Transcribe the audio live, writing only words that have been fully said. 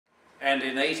And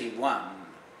in '81,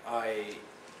 I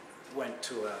went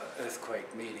to an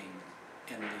earthquake meeting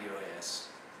in the US,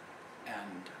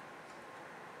 and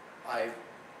I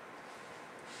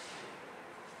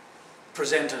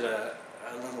presented a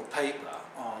little paper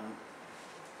on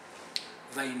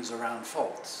veins around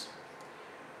faults,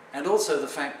 and also the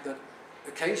fact that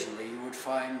occasionally you would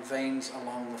find veins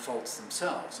along the faults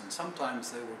themselves, and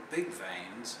sometimes they were big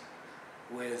veins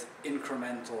with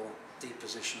incremental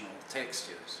depositional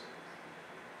textures.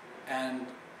 And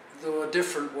there were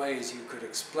different ways you could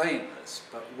explain this,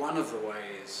 but one of the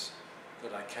ways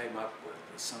that I came up with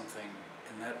was something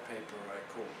in that paper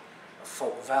I called a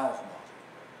fault valve model.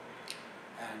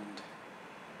 And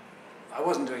I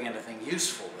wasn't doing anything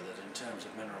useful with it in terms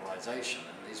of mineralization,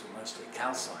 and these were mostly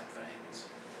calcite veins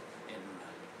in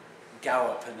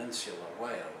Gower Peninsula,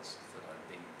 Wales, that I've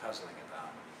been puzzling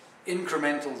about.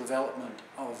 Incremental development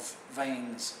of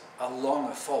veins along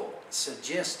a fault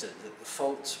suggested that the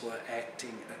faults were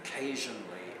acting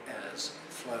occasionally as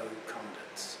flow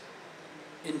conduits,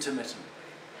 intermittently.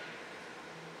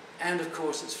 And of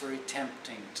course it's very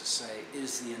tempting to say,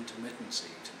 is the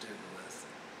intermittency to do with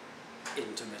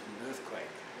intermittent earthquake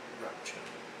rupture?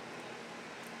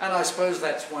 And I suppose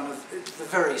that's the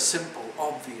very simple,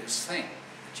 obvious thing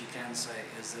that you can say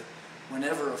is that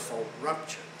whenever a fault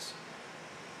ruptures,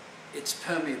 its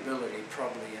permeability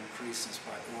probably increases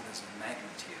by orders of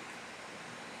magnitude.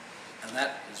 And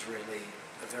that is really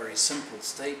a very simple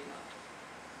statement,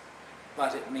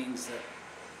 but it means that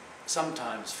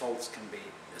sometimes faults can be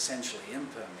essentially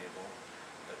impermeable,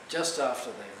 but just after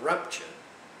they've ruptured,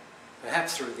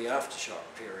 perhaps through the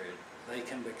aftershock period, they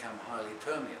can become highly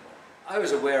permeable. I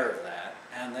was aware of that,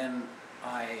 and then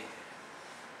I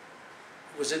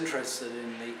was interested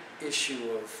in the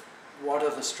issue of what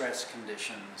are the stress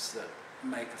conditions that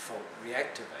make a fault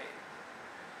reactivate.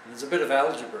 And there's a bit of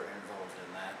algebra involved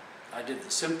in that. I did the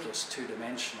simplest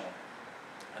two-dimensional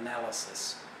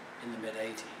analysis in the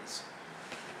mid-'80s,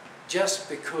 just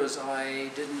because I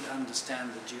didn't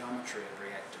understand the geometry of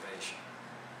reactivation.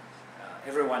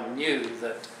 Everyone knew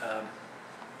that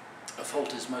a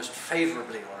fault is most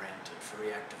favorably oriented for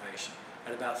reactivation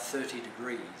at about 30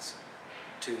 degrees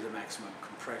to the maximum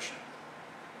compression.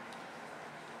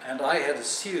 And I had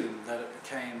assumed that it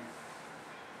became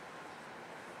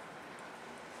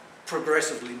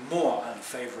progressively more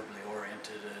unfavorably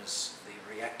oriented as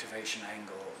the reactivation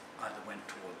angle either went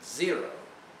towards 0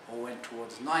 or went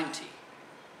towards 90.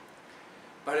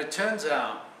 But it turns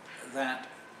out that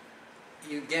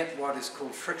you get what is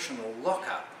called frictional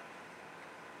lockup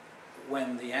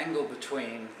when the angle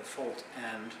between the fault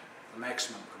and the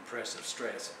maximum compressive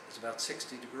stress is about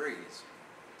 60 degrees.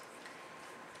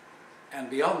 And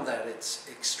beyond that, it's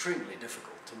extremely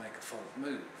difficult to make a fault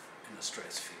move in a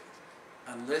stress field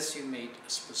unless you meet a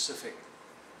specific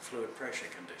fluid pressure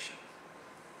condition.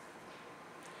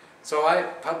 So I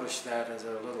published that as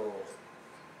a little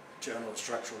Journal of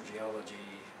Structural Geology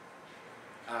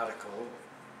article,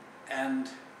 and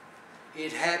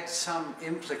it had some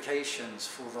implications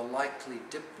for the likely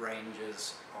dip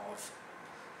ranges of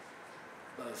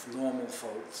both normal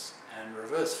faults and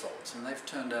reverse faults, and they've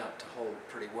turned out to hold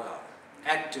pretty well.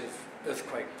 Active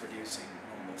earthquake-producing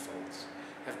normal faults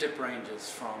have dip ranges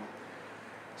from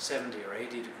 70 or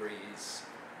 80 degrees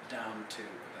down to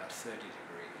about 30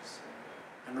 degrees.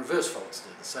 And reverse faults do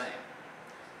the same.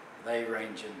 They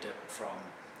range in dip from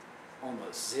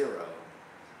almost 0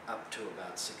 up to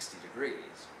about 60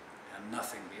 degrees, and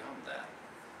nothing beyond that.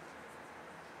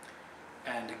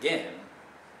 And again,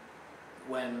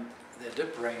 when their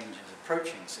dip range is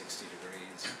approaching 60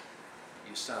 degrees,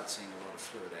 you start seeing a lot of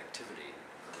fluid activity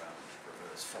around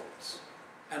reverse faults.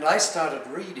 And I started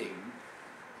reading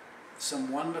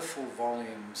some wonderful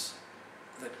volumes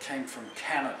that came from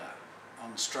Canada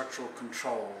on structural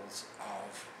controls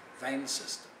of vein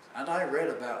systems. And I read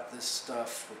about this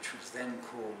stuff, which was then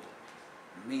called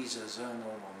mesozonal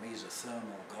or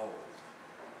mesothermal gold.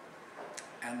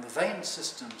 And the vein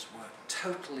systems were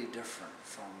totally different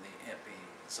from the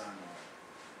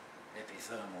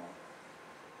epithermal,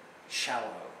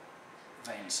 shallow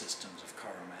vein systems of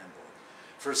Coromandel.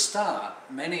 For a start,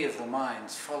 many of the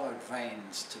mines followed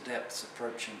veins to depths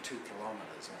approaching 2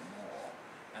 kilometers or more,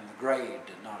 and the grade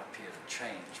did not appear to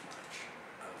change much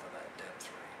over that depth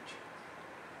range.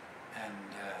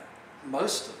 And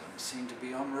most of them seem to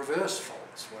be on reverse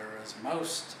faults, whereas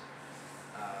most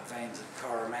veins at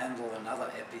Coromandel and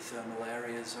other epithermal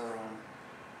areas are on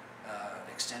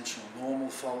extensional normal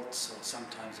faults, or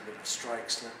sometimes a bit of strike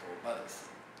slip, or both.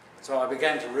 So I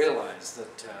began to realize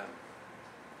that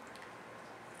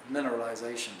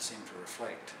mineralization seemed to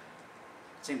require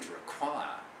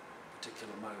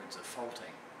particular modes of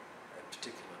faulting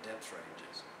depth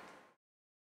ranges.